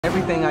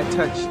Everything I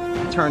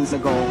touch turns to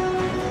gold.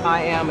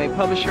 I am a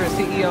publisher and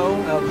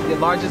CEO of the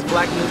largest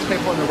black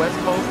newspaper on the West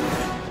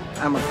Coast.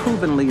 I'm a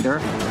proven leader.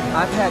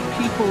 I've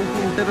had people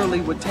who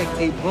literally would take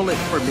a bullet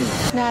for me.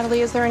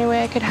 Natalie, is there any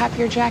way I could have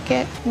your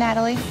jacket?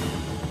 Natalie?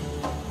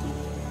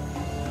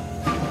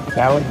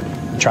 Natalie,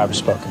 the tribe has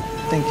spoken.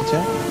 Thank you,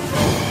 Jeff.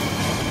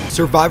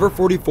 Survivor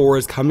 44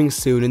 is coming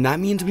soon, and that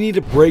means we need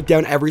to break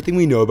down everything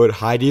we know about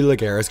Heidi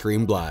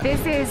Lagares-Greenblatt.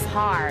 This is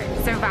hard.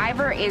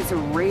 Survivor is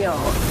real.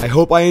 I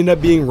hope I end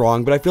up being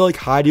wrong, but I feel like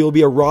Heidi will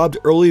be a robbed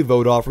early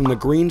vote off from the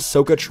Green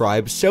Soka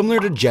tribe, similar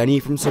to Jenny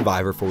from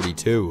Survivor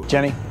 42.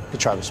 Jenny, the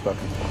tribe has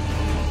spoken.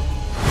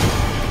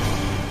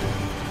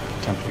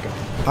 Time to go.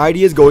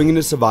 Heidi is going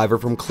into Survivor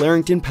from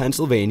Clarington,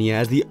 Pennsylvania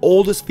as the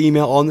oldest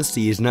female on the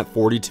season at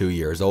 42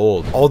 years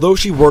old. Although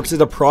she works as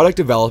a product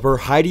developer,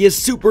 Heidi is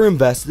super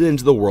invested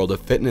into the world of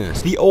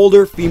fitness. The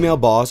older female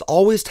boss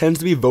always tends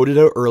to be voted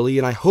out early,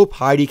 and I hope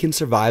Heidi can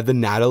survive the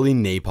Natalie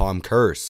Napalm curse.